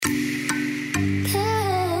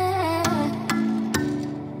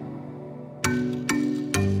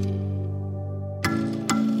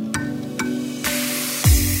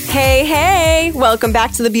Hey, hey! Welcome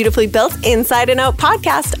back to the Beautifully Built Inside and Out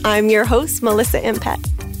podcast. I'm your host, Melissa Impet.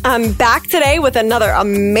 I'm back today with another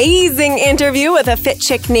amazing interview with a fit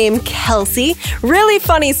chick named Kelsey. Really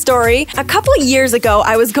funny story. A couple of years ago,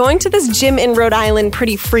 I was going to this gym in Rhode Island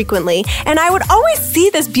pretty frequently, and I would always see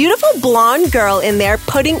this beautiful blonde girl in there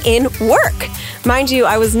putting in work. Mind you,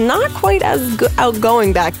 I was not quite as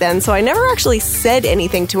outgoing back then, so I never actually said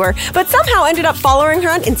anything to her, but somehow ended up following her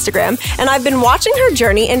on Instagram, and I've been watching her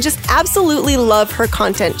journey and just absolutely love her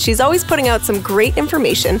content. She's always putting out some great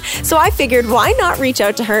information, so I figured why not reach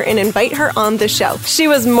out to her and invite her on the show. She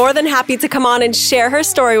was more than happy to come on and share her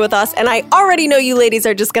story with us, and I already know you ladies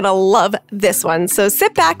are just gonna love this one, so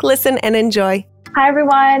sit back, listen, and enjoy. Hi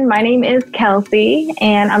everyone, my name is Kelsey,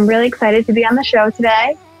 and I'm really excited to be on the show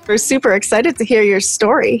today. We're super excited to hear your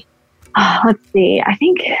story. Let's see. I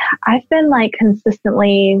think I've been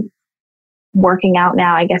consistently working out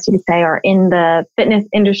now, I guess you could say, or in the fitness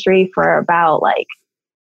industry for about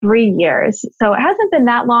 3 years. So it hasn't been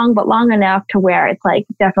that long, but long enough to where it's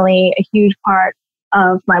definitely a huge part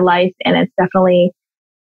of my life. And it's definitely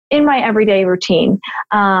in my everyday routine.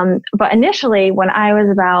 But initially, when I was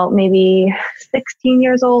about maybe 16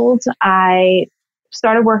 years old, I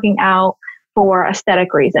started working out for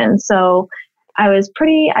aesthetic reasons. So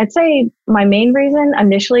I'd say my main reason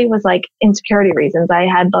initially was insecurity reasons. I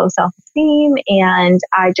had low self-esteem and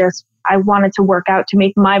I wanted to work out to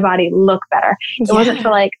make my body look better. It wasn't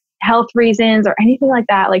for health reasons or anything like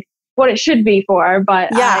that, what it should be for. But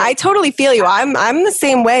yeah, I totally feel you. I'm the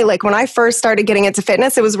same way. When I first started getting into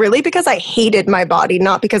fitness, it was really because I hated my body,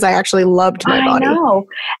 not because I actually loved my body. I know.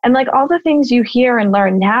 And all the things you hear and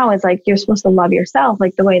learn now is you're supposed to love yourself,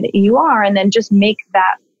 the way that you are, and then just make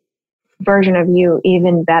that version of you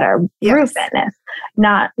even better through fitness,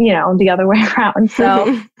 not, the other way around. So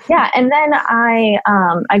yeah. And then I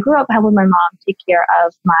grew up helping my mom take care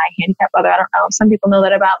of my handicapped brother. I don't know. Some people know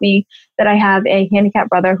that about me, that I have a handicapped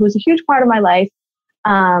brother who's a huge part of my life.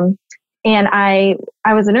 And I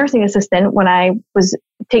was a nursing assistant when I was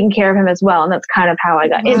taking care of him as well. And that's kind of how I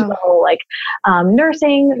got into the whole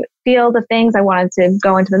nursing field of things. I wanted to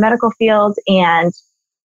go into the medical field, and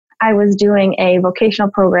I was doing a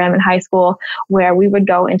vocational program in high school where we would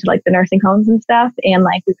go into the nursing homes and stuff, and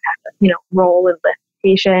we would have to, roll and lift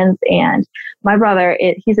patients. And my brother,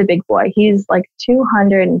 he's a big boy. He's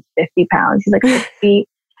 250 pounds. He's 6 feet.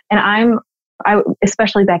 And I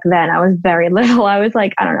especially back then, I was very little. I was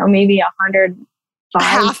I don't know, maybe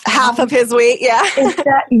 105. Half of his weight. Yeah.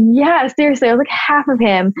 Yeah, seriously. I was half of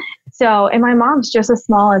him. So, and my mom's just as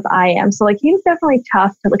small as I am. So he's definitely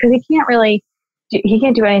tough because he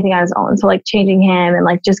can't do anything on his own. So changing him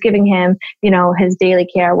and just giving him, his daily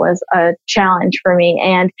care was a challenge for me.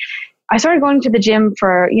 And I started going to the gym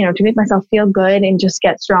for, to make myself feel good and just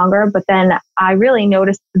get stronger. But then I really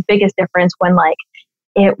noticed the biggest difference when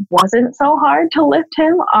it wasn't so hard to lift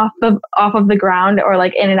him off of the ground or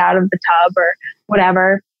in and out of the tub or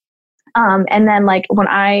whatever. And then when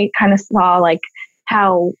I kind of saw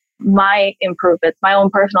how my improvements, my own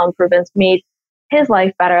personal improvements made his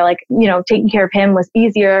life better, taking care of him was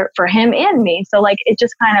easier for him and me. So it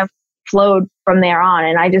just kind of flowed from there on.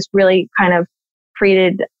 And I just really kind of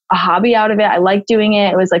created a hobby out of it. I liked doing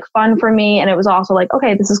it. It was fun for me. And it was also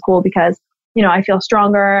okay, this is cool because, I feel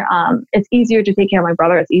stronger. It's easier to take care of my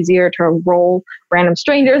brother. It's easier to roll random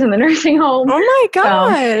strangers in the nursing home. Oh my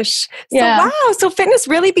gosh. Yeah. So, wow. So fitness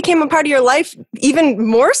really became a part of your life, even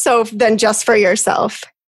more so than just for yourself.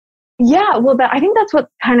 Yeah, well, I think that's what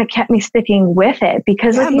kind of kept me sticking with it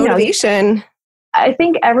because, motivation. I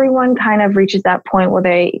think everyone kind of reaches that point where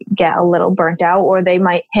they get a little burnt out, or they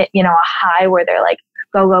might hit, a high where they're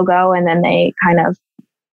go, go, go, and then they kind of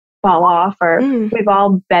fall off. Or we've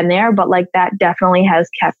all been there, but that definitely has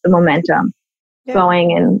kept the momentum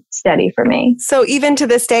going and steady for me. So even to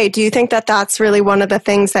this day, do you think that that's really one of the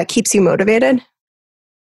things that keeps you motivated?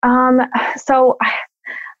 So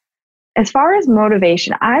as far as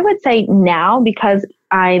motivation, I would say now, because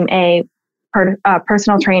I'm a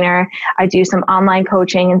personal trainer, I do some online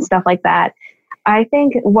coaching and stuff like that. I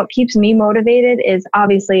think what keeps me motivated is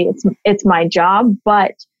obviously it's my job,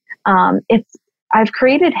 but I've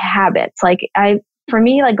created habits. For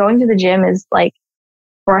me, going to the gym is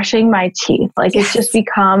brushing my teeth. It's just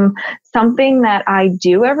become something that I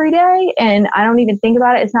do every day, and I don't even think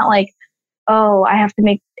about it. It's not oh, I have to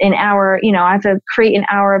make an hour, I have to create an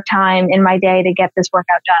hour of time in my day to get this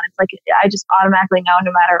workout done. It's I just automatically know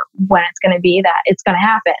no matter when it's going to be that it's going to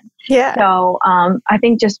happen. Yeah. So I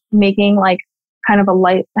think just making kind of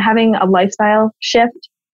having a lifestyle shift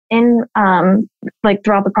in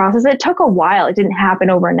throughout the process. It took a while. It didn't happen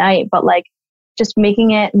overnight, but just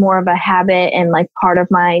making it more of a habit and like part of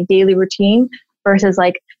my daily routine versus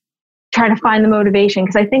like trying to find the motivation.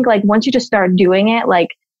 Cause I think like once you just start doing it, like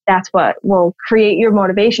that's what will create your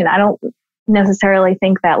motivation. I don't necessarily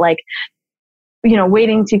think that like,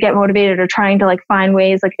 waiting to get motivated or trying to like find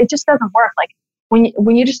ways, like it just doesn't work. Like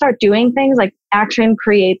when you just start doing things, like action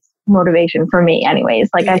creates motivation for me anyways.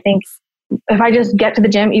 Like I think if I just get to the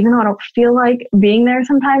gym, even though I don't feel like being there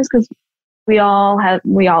sometimes, because we all have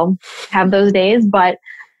those days, but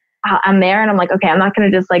I'm there and I'm like, okay, I'm not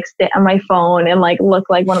going to just like sit on my phone and like look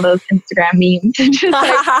like one of those Instagram memes and just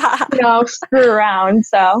like, screw around.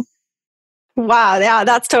 So. Wow. Yeah,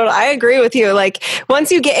 that's total. I agree with you. Like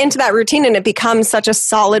once you get into that routine and it becomes such a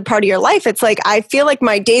solid part of your life, it's like, I feel like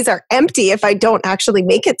my days are empty if I don't actually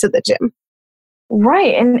make it to the gym.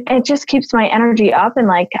 Right. And it just keeps my energy up and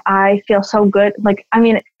like, I feel so good. Like, I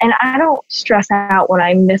mean, and I don't stress out when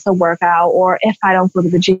I miss a workout or if I don't go to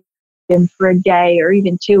the gym for a day or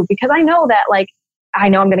even two, because I know that like, I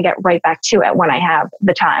know I'm going to get right back to it when I have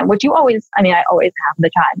the time, which I always have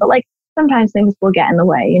the time, but like sometimes things will get in the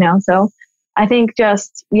way, So I think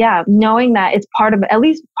just, knowing that it's at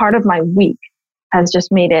least part of my week has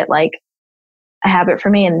just made it like a habit for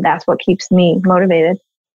me. And that's what keeps me motivated.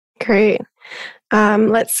 Great.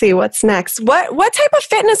 Let's see what's next. What type of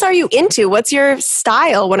fitness are you into? What's your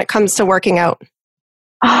style when it comes to working out?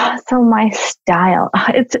 So my style,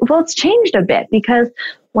 it's changed a bit because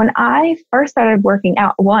when I first started working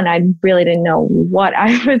out, I really didn't know what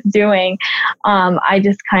I was doing. I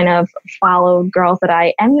just kind of followed girls that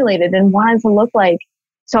I emulated and wanted to look like.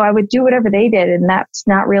 So I would do whatever they did. And that's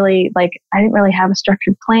not really like, I didn't really have a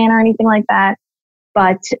structured plan or anything like that.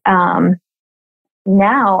 But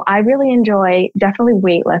now I really enjoy definitely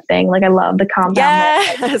weightlifting. Like I love the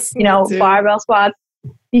compound, barbell squats.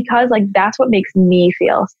 Because like that's what makes me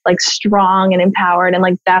feel like strong and empowered. And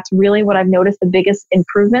like that's really what I've noticed the biggest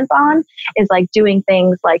improvements on is like doing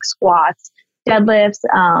things like squats, deadlifts.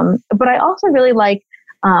 But I also really like,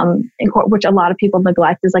 which a lot of people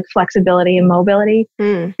neglect, is like flexibility and mobility,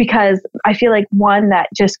 because I feel like one that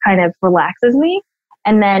just kind of relaxes me.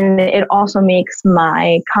 And then it also makes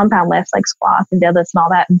my compound lifts like squats and deadlifts and all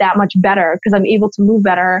that much better because I'm able to move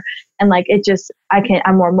better. And like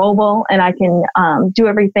I'm more mobile and I can do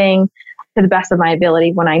everything to the best of my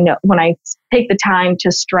ability when I take the time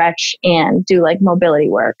to stretch and do like mobility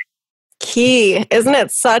work. Key, isn't it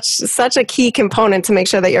such a key component to make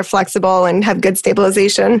sure that you're flexible and have good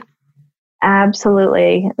stabilization?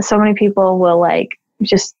 Absolutely. So many people will like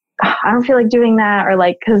just, I don't feel like doing that, or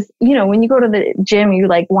like, cause when you go to the gym, you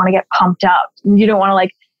like want to get pumped up. You don't want to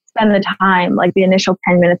like spend the time, like the initial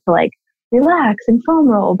 10 minutes to like relax and foam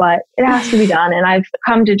roll, but it has to be done. And I've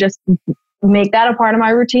come to just make that a part of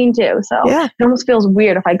my routine too. So It almost feels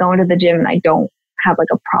weird if I go into the gym and I don't have like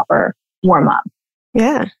a proper warm up.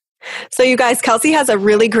 Yeah. So you guys, Kelsey has a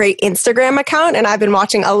really great Instagram account and I've been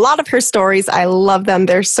watching a lot of her stories. I love them.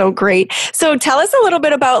 They're so great. So tell us a little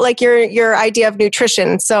bit about like your idea of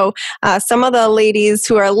nutrition. So some of the ladies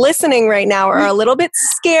who are listening right now are a little bit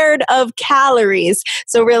scared of calories.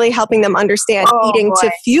 So really helping them understand eating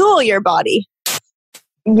to fuel your body.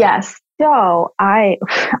 Yes. So I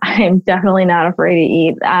am definitely not afraid to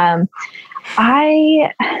eat. I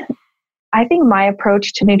think my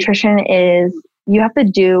approach to nutrition is you have to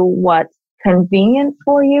do what's convenient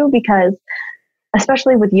for you, because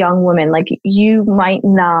especially with young women, like you might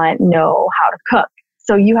not know how to cook.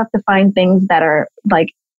 So you have to find things that are like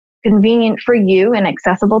convenient for you and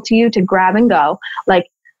accessible to you to grab and go. Like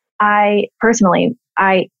I personally,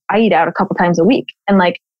 I eat out a couple times a week, and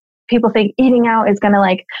like people think eating out is going to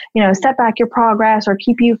like, set back your progress or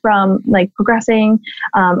keep you from like progressing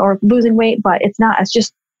or losing weight, but it's not. It's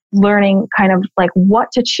just learning kind of like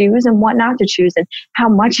what to choose and what not to choose and how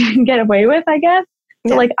much you can get away with, I guess.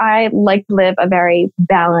 So like I like to live a very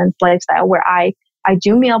balanced lifestyle where I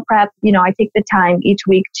do meal prep. I take the time each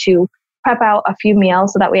week to prep out a few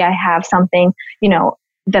meals so that way I have something,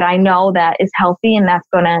 that I know that is healthy and that's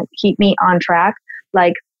going to keep me on track.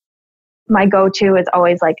 Like my go-to is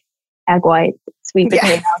always like egg whites, sweet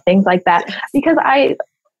potato, things like that, because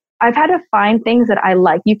I've had to find things that I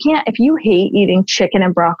like. You can't, if you hate eating chicken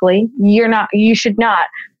and broccoli, you should not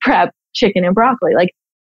prep chicken and broccoli. Like,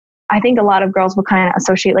 I think a lot of girls will kind of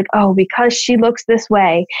associate like, oh, because she looks this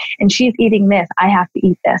way and she's eating this, I have to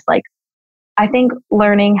eat this. Like, I think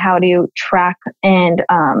learning how to track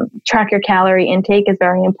your calorie intake is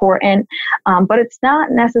very important. But it's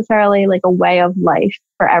not necessarily like a way of life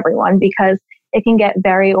for everyone, because it can get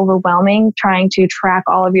very overwhelming trying to track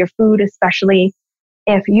all of your food, especially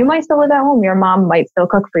if you might still live at home. Your mom might still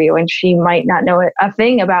cook for you and she might not know a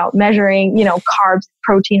thing about measuring, carbs,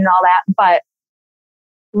 protein and all that. But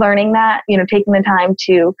learning that, taking the time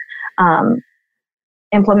to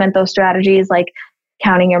implement those strategies, like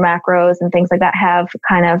counting your macros and things like that, have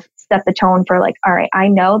kind of set the tone for like, all right, I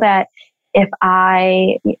know that if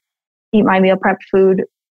I eat my meal prep food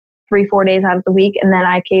 3-4 days out of the week, and then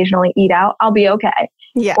I occasionally eat out, I'll be okay.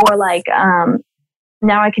 Yeah. Or like,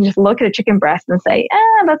 now I can just look at a chicken breast and say,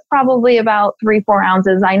 that's probably about 3-4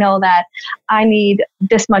 ounces. I know that I need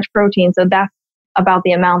this much protein. So that's about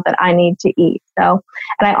the amount that I need to eat. So,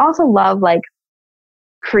 and I also love like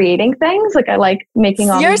creating things. Like I like making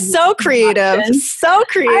all You're so creative. So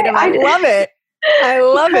creative. I love it. I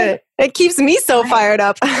love it. It keeps me so fired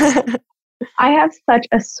up. I have such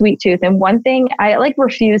a sweet tooth. And one thing, I like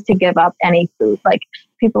refuse to give up any food. Like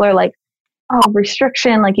people are like, oh,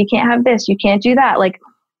 restriction, like you can't have this, you can't do that. Like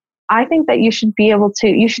I think that you should be able to,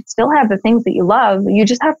 you should still have the things that you love. You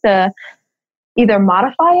just have to either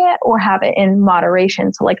modify it or have it in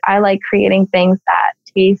moderation. So like I like creating things that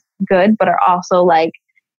taste good, but are also like,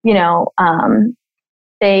 they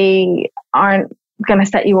aren't going to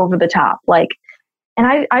set you over the top. Like,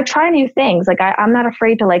 and I try new things. Like I'm not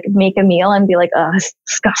afraid to like make a meal and be like, oh, it's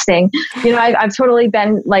disgusting. I've totally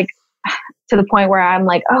been like to the point where I'm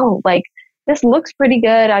like, oh, like this looks pretty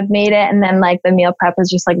good. I've made it. And then like the meal prep is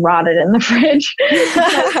just like rotted in the fridge.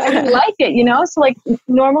 I like it, So like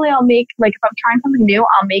normally I'll make, like if I'm trying something new,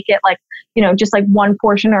 I'll make it like, just like one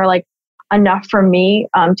portion or like enough for me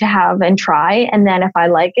to have and try. And then if I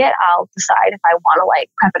like it, I'll decide if I want to like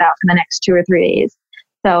prep it out for the next 2 or 3 days.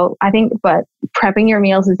 So I think, but prepping your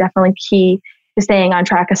meals is definitely key to staying on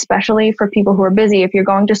track, especially for people who are busy. If you're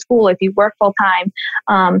going to school, if you work full time,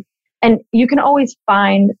 and you can always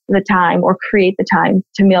find the time or create the time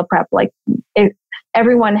to meal prep. Like if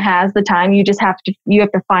everyone has the time, you have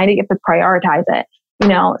to find it, you have to prioritize it,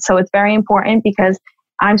 so it's very important because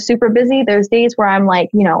I'm super busy. There's days where I'm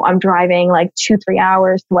like, I'm driving like 2-3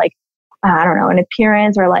 hours to like, I don't know, an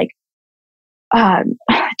appearance or like,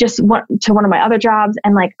 to one of my other jobs.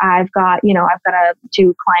 And like, I've got to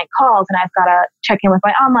do client calls and I've got to check in with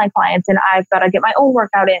my online clients and I've got to get my own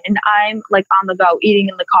workout in and I'm like on the go eating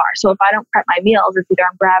in the car. So if I don't prep my meals, it's either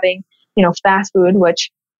I'm grabbing, fast food, which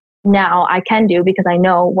now I can do because I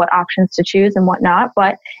know what options to choose and what not.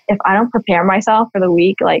 But if I don't prepare myself for the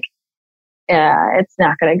week, like, yeah, it's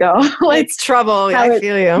not going to go. Like, it's trouble. I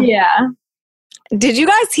feel you. Yeah. Did you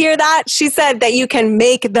guys hear that? She said that you can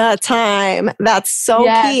make the time. That's so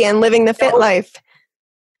key in living the fit life.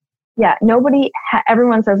 Yeah.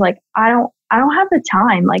 Everyone says like, I don't have the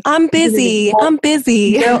time. Like I'm busy.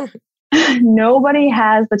 Nobody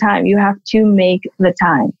has the time. You have to make the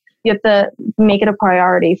time. You have to make it a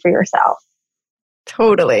priority for yourself.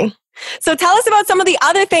 Totally. So tell us about some of the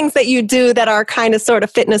other things that you do that are kind of sort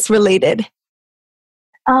of fitness related.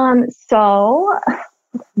 So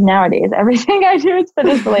nowadays, everything I do is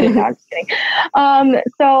fitness related. No, I'm just kidding.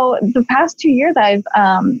 So the past 2 years, I've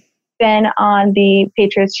been on the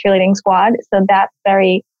Patriots cheerleading squad. So that's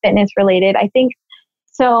very fitness related. I think,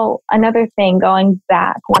 so another thing going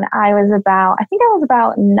back when I was about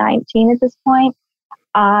 19 at this point,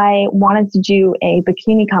 I wanted to do a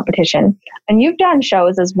bikini competition. And you've done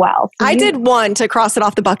shows as well. So I did one to cross it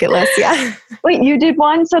off the bucket list. Yeah. Wait, you did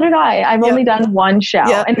one? So did I. I've only done one show.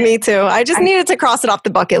 Yeah, and me too. I just needed to cross it off the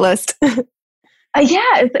bucket list.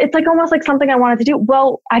 It's like almost like something I wanted to do.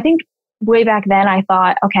 Well, I think way back then I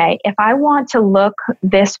thought, okay, if I want to look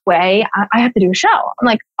this way, I have to do a show. I'm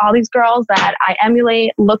like, all these girls that I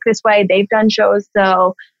emulate look this way. They've done shows.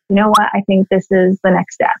 So you know what? I think this is the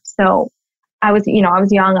next step. So I was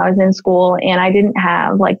young, I was in school and I didn't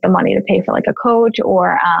have like the money to pay for like a coach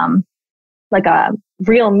or like a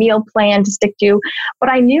real meal plan to stick to, but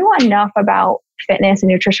I knew enough about fitness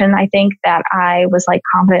and nutrition. I think that I was like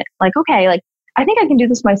confident, like, okay, like I think I can do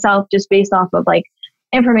this myself just based off of like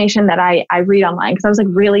information that I read online. Cause I was like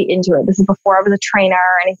really into it. This is before I was a trainer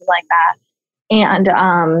or anything like that. And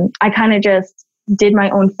I kind of just did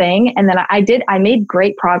my own thing. And then I made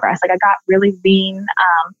great progress. Like I got really lean.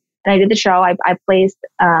 And I did the show. I placed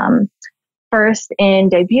first in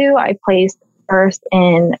debut. I placed first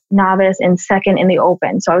in novice and second in the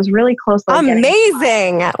open. So I was really close to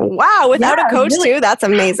amazing. Wow. Without a coach too, that's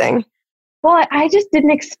amazing. Well, I just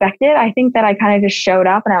didn't expect it. I think that I kind of just showed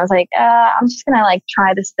up and I was like, I'm just going to like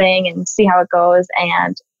try this thing and see how it goes.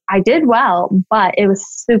 And I did well, but it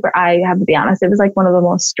was I have to be honest, it was like one of the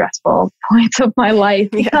most stressful points of my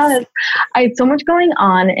life because I had so much going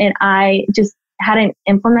on and I just hadn't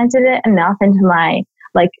implemented it enough into my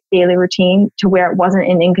like daily routine to where it wasn't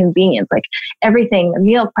an inconvenience. Like everything, the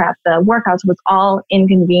meal prep, the workouts was all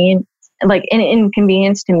inconvenient, like an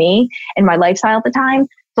inconvenience to me and my lifestyle at the time.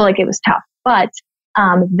 So like it was tough, but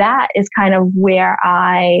that is kind of where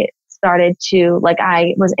I started to, like,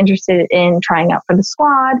 I was interested in trying out for the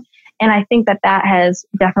squad. And I think that that has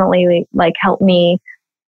definitely like helped me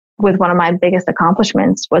with one of my biggest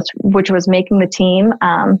accomplishments, which was making the team.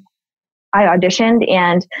 I auditioned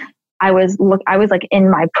and I was like in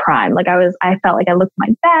my prime. Like I felt like I looked my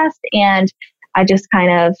best, and I just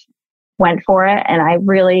kind of went for it. And I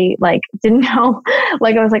really like didn't know,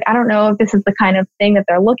 like I was like, I don't know if this is the kind of thing that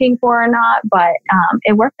they're looking for or not, but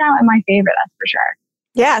it worked out in my favor, that's for sure.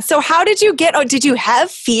 Yeah. So how did you did you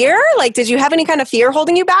have fear? Like, did you have any kind of fear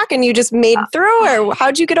holding you back and you just made through, or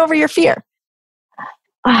how'd you get over your fear?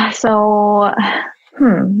 That's a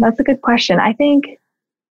good question. I think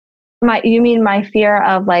you mean my fear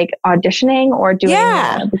of like auditioning or doing?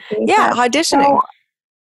 Yeah, auditioning.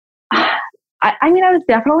 So, I mean, I was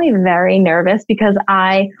definitely very nervous because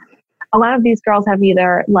a lot of these girls have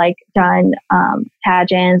either like done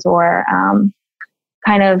pageants or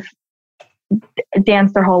kind of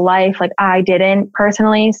danced their whole life. Like I didn't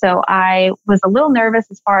personally. So I was a little nervous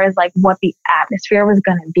as far as like what the atmosphere was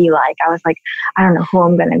going to be like. I was like, I don't know who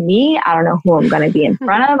I'm going to meet. I don't know who I'm going to be in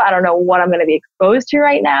front of. I don't know what I'm going to be exposed to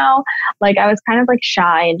right now. Like I was kind of like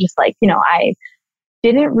shy and just like, I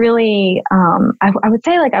didn't really, I would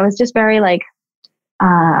say like, I was just very like,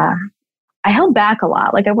 I held back a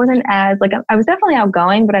lot. Like I wasn't as like, I was definitely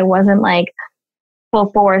outgoing, but I wasn't like full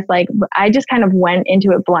force. Like I just kind of went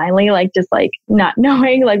into it blindly, like just like not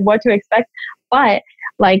knowing like what to expect. But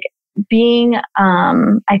like being,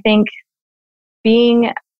 I think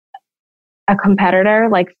being a competitor,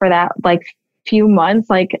 like for that like few months,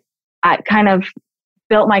 like I kind of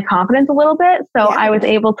built my confidence a little bit. So I was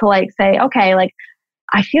able to like say, okay, like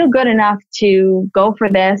I feel good enough to go for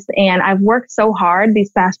this. And I've worked so hard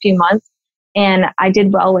these past few months and I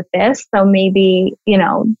did well with this. So maybe,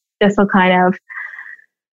 this will kind of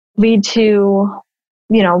lead to,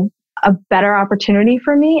 a better opportunity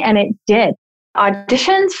for me. And it did.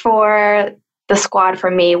 Auditions for the squad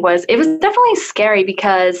for me it was definitely scary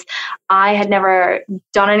because I had never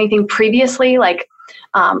done anything previously, like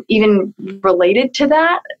even related to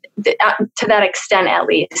that extent, at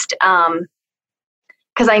least.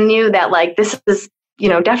 Because I knew that like this is,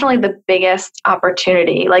 definitely the biggest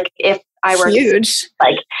opportunity. Like if I were huge,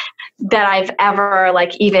 like that I've ever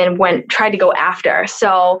like even tried to go after.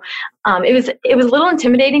 So it was a little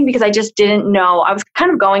intimidating because I just didn't know. I was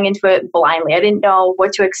kind of going into it blindly. I didn't know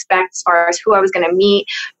what to expect as far as who I was going to meet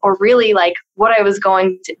or really like what I was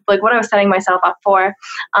setting myself up for.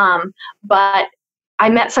 But I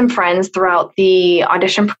met some friends throughout the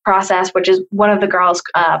audition process, which is one of the girls,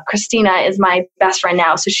 Christina, is my best friend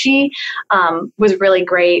now. So she was really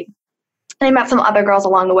great. And I met some other girls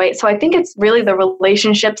along the way. So I think it's really the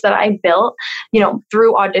relationships that I built,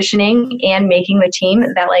 through auditioning and making the team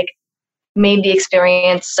that like made the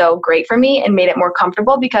experience so great for me and made it more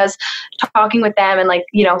comfortable, because talking with them and like,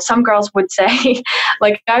 some girls would say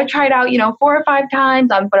like, I tried out, 4 or 5 times,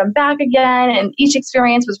 but I'm back again. And each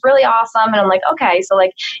experience was really awesome. And I'm like, okay, so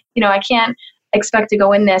like, I can't expect to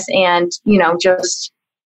go in this and, just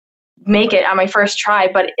make it on my first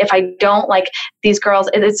try. But if I don't, like, these girls,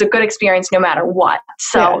 it's a good experience no matter what.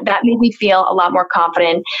 So that made me feel a lot more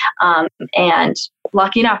confident. And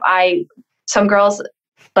lucky enough, some girls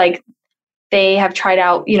like, they have tried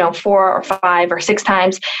out, 4 or 5 or 6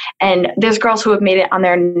 times. And there's girls who have made it on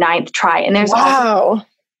their 9th try. And there's also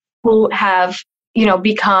who have,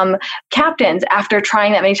 become captains after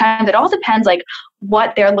trying that many times. It all depends like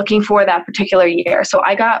what they're looking for that particular year. So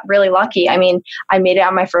I got really lucky. I mean, I made it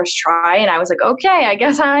on my first try and I was like, okay, I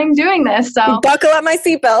guess I'm doing this. So buckle up my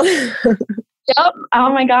seatbelt. Yep. Oh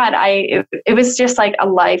my God. It was just like a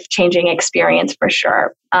life-changing experience for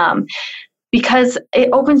sure. Because it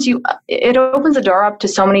opens the door up to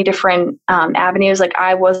so many different avenues. Like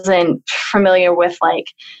I wasn't familiar with like,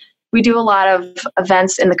 we do a lot of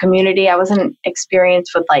events in the community. I wasn't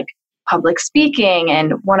experienced with like public speaking.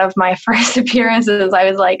 And one of my first appearances, I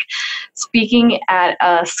was like speaking at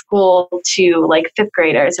a school to like 5th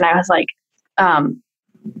graders. And I was like,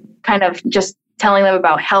 kind of just telling them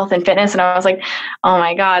about health and fitness. And I was like, oh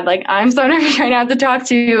my God, like I'm so nervous right now to talk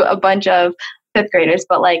to a bunch of 5th graders.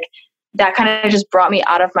 But like, that kind of just brought me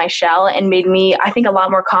out of my shell and made me, I think, a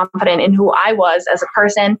lot more confident in who I was as a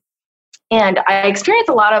person. And I experienced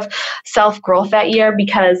a lot of self-growth that year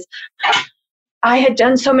because I had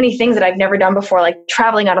done so many things that I've never done before, like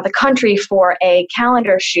traveling out of the country for a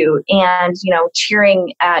calendar shoot and,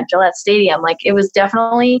 cheering at Gillette Stadium. Like it was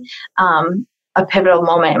definitely a pivotal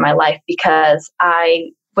moment in my life because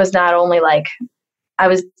I was not only like, I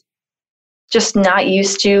was just not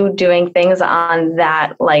used to doing things on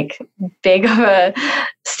that like big of a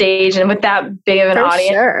stage and with that big of an audience.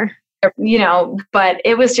 Sure. You know, but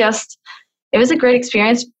it was a great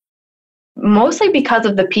experience, mostly because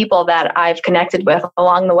of the people that I've connected with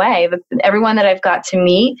along the way. Everyone that I've got to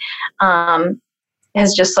meet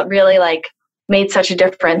has just really like made such a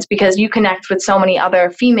difference, because you connect with so many other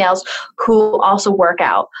females who also work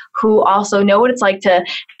out, who also know what it's like to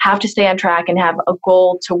have to stay on track and have a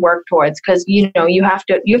goal to work towards. Because, you know, you have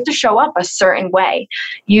to show up a certain way.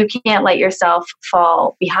 You can't let yourself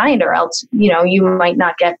fall behind, or else, you know, you might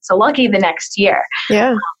not get so lucky the next year.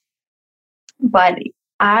 Yeah. But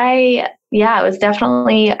it was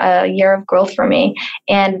definitely a year of growth for me.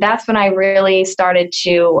 And that's when I really started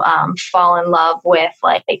to fall in love with,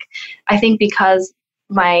 like, I think because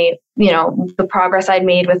the progress I'd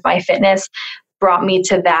made with my fitness brought me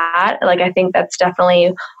to that. Like, I think that's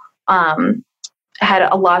definitely had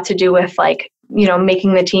a lot to do with, like, you know,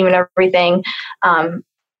 making the team and everything.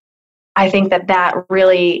 I think that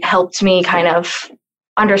really helped me kind of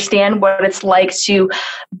understand what it's like to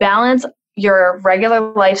balance your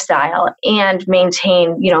regular lifestyle and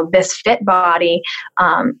maintain, you know, this fit body,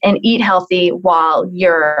 and eat healthy while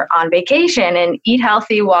you're on vacation, and eat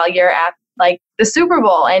healthy while you're at like the Super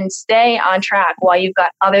Bowl, and stay on track while you've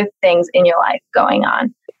got other things in your life going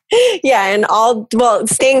on. Yeah. And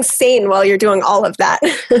staying sane while you're doing all of that.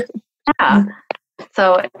 Yeah.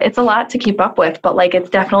 So it's a lot to keep up with, but like, it's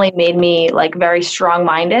definitely made me like very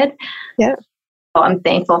strong-minded. Yeah. So I'm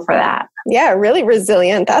thankful for that. Yeah, really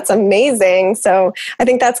resilient. That's amazing. So I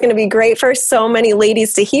think that's going to be great for so many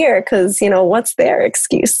ladies to hear, because, you know, what's their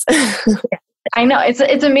excuse? I know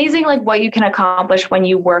it's amazing, like, what you can accomplish when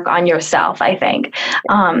you work on yourself, I think.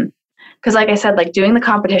 Because like I said, like, doing the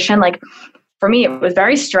competition, like, for me, it was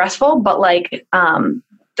very stressful, but like,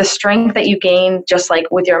 the strength that you gain just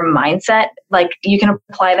like with your mindset, like, you can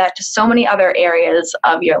apply that to so many other areas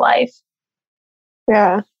of your life.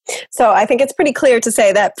 Yeah. So I think it's pretty clear to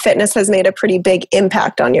say that fitness has made a pretty big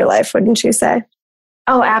impact on your life, wouldn't you say?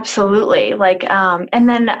 Oh, absolutely. Like, and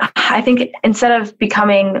then I think instead of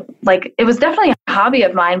becoming like, it was definitely a hobby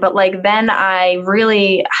of mine, but like, then I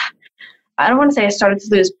don't want to say I started to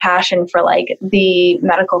lose passion for like the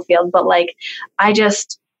medical field, but like,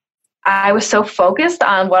 I was so focused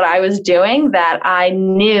on what I was doing that I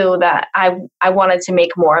knew that I wanted to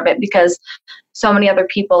make more of it, because so many other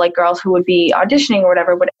people, like girls who would be auditioning or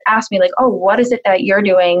whatever, would ask me like, oh, what is it that you're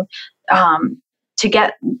doing to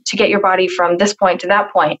get your body from this point to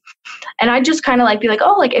that point? And I just kind of like be like,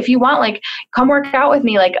 oh, like, if you want, like, come work out with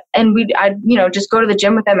me, like, and I'd, you know, just go to the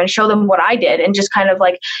gym with them and show them what I did, and just kind of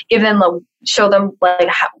like show them like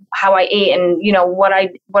how I ate, and, you know, what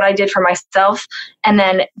I did for myself. And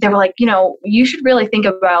then they were like, you know, you should really think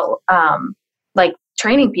about like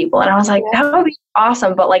training people. And I was like, that would be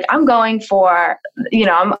awesome, but like, I'm going for, you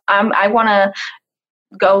know, I want to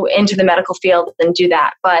go into the medical field and do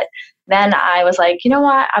that. But then I was like, you know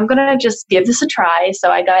what, I'm going to just give this a try. So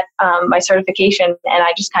I got my certification, and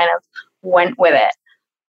I just kind of went with it.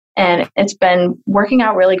 And it's been working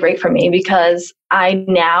out really great for me, because I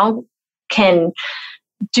now can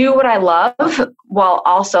do what I love while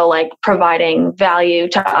also like providing value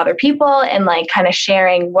to other people, and like kind of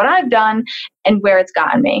sharing what I've done and where it's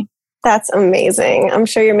gotten me. That's amazing. I'm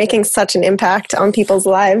sure you're making such an impact on people's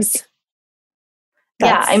lives.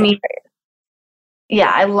 I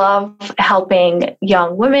love helping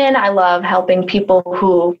young women. I love helping people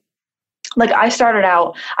who, like, I started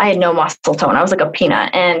out, I had no muscle tone. I was like a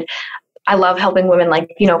peanut. And I love helping women,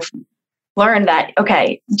 like, you know, learn that,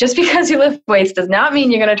 okay, just because you lift weights does not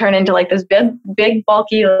mean you're going to turn into like this big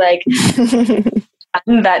bulky, like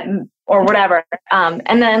that or whatever.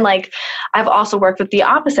 And then like, I've also worked with the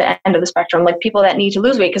opposite end of the spectrum, like people that need to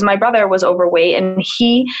lose weight, because my brother was overweight and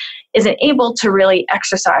he isn't able to really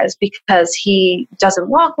exercise because he doesn't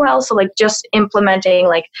walk well. So like, just implementing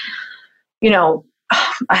like, you know,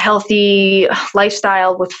 a healthy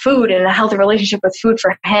lifestyle with food and a healthy relationship with food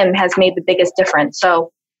for him has made the biggest difference.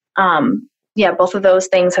 So both of those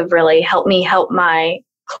things have really helped me help my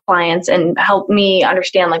clients and help me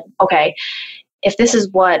understand, like, okay, if this is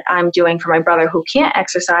what I'm doing for my brother who can't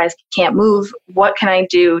exercise, can't move, what can I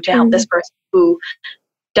do to help this person who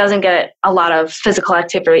doesn't get a lot of physical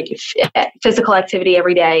activity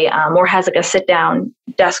every day, or has like a sit down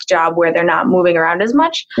desk job where they're not moving around as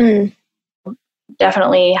much?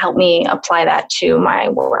 Definitely help me apply that to my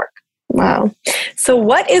work. Wow. So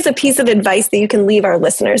what is a piece of advice that you can leave our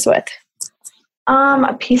listeners with?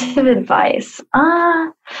 A piece of advice.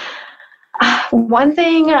 One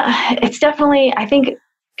thing, it's definitely, I think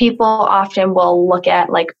people often will look at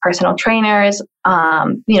like personal trainers,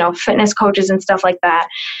 fitness coaches and stuff like that,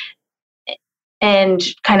 and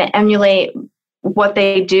kind of emulate what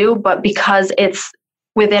they do. But because it's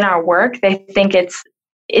within our work, they think it's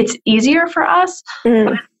easier for us.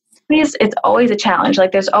 But it's always a challenge.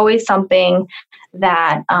 Like there's always something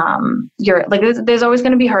that you're like, there's always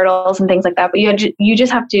going to be hurdles and things like that. But you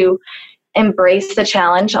just have to embrace the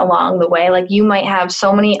challenge along the way. Like you might have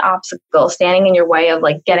so many obstacles standing in your way of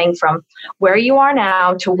like getting from where you are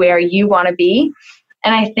now to where you want to be.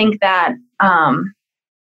 And I think that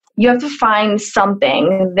you have to find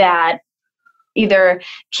something that either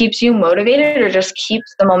keeps you motivated or just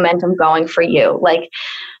keeps the momentum going for you. Like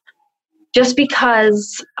just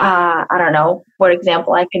because, I don't know what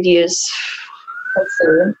example I could use. Let's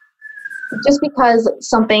see. Just because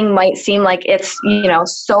something might seem like it's,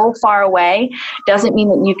 so far away doesn't mean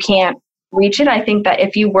that you can't reach it. I think that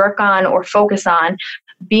if you work on or focus on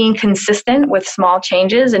being consistent with small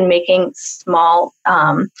changes and making small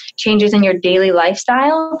changes in your daily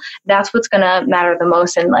lifestyle, that's what's going to matter the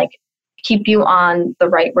most and like keep you on the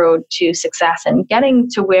right road to success and getting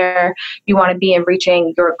to where you want to be and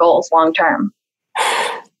reaching your goals long term.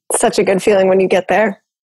 Such a good feeling when you get there.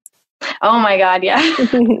 Oh my God. Yeah.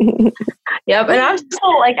 Yep. And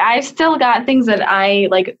I've still got things that I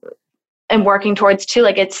like am working towards too.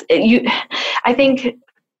 Like I think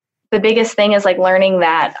the biggest thing is like learning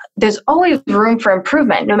that there's always room for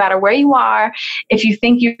improvement, no matter where you are. If you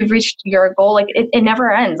think you've reached your goal, like it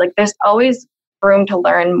never ends. Like there's always room to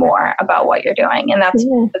learn more about what you're doing. And that's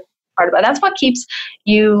the part about it. That's what keeps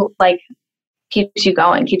you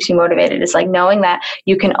going, keeps you motivated. It's like knowing that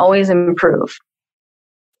you can always improve.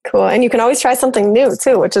 Cool. And you can always try something new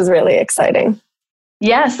too, which is really exciting.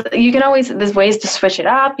 Yes, you can always, there's ways to switch it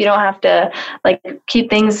up. You don't have to like keep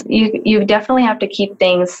things, you definitely have to keep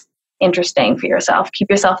things interesting for yourself. Keep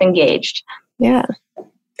yourself engaged. Yeah.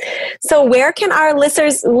 So where can our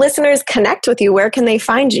listeners connect with you? Where can they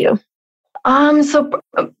find you? So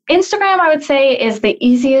Instagram, I would say, is the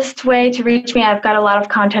easiest way to reach me. I've got a lot of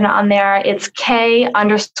content on there. It's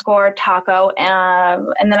K_Taco.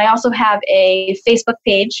 And then I also have a Facebook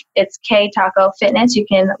page. It's K Taco Fitness. You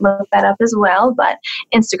can look that up as well, but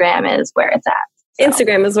Instagram is where it's at. So.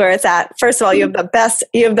 Instagram is where it's at. First of all, you have the best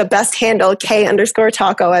handle,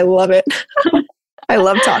 K_Taco. I love it. I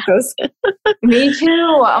love tacos. Me too.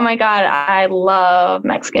 Oh my God. I love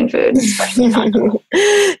Mexican food.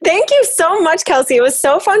 Thank you so much, Kelsey. It was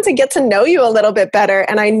so fun to get to know you a little bit better.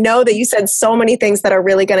 And I know that you said so many things that are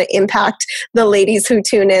really going to impact the ladies who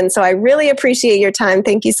tune in. So I really appreciate your time.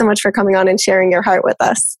 Thank you so much for coming on and sharing your heart with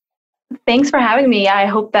us. Thanks for having me. I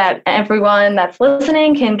hope that everyone that's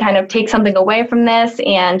listening can kind of take something away from this,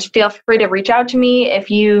 and feel free to reach out to me if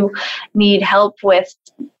you need help with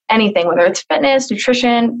anything, whether it's fitness,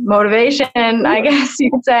 nutrition, motivation, I guess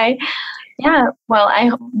you could say. Yeah. Well,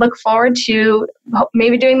 I look forward to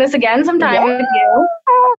maybe doing this again sometime with you.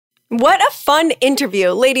 What a fun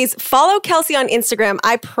interview. Ladies, follow Kelsey on Instagram.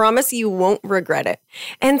 I promise you won't regret it.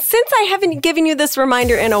 And since I haven't given you this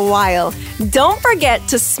reminder in a while, don't forget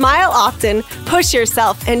to smile often, push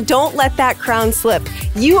yourself, and don't let that crown slip.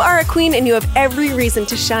 You are a queen and you have every reason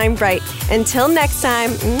to shine bright. Until next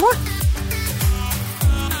time, mwah.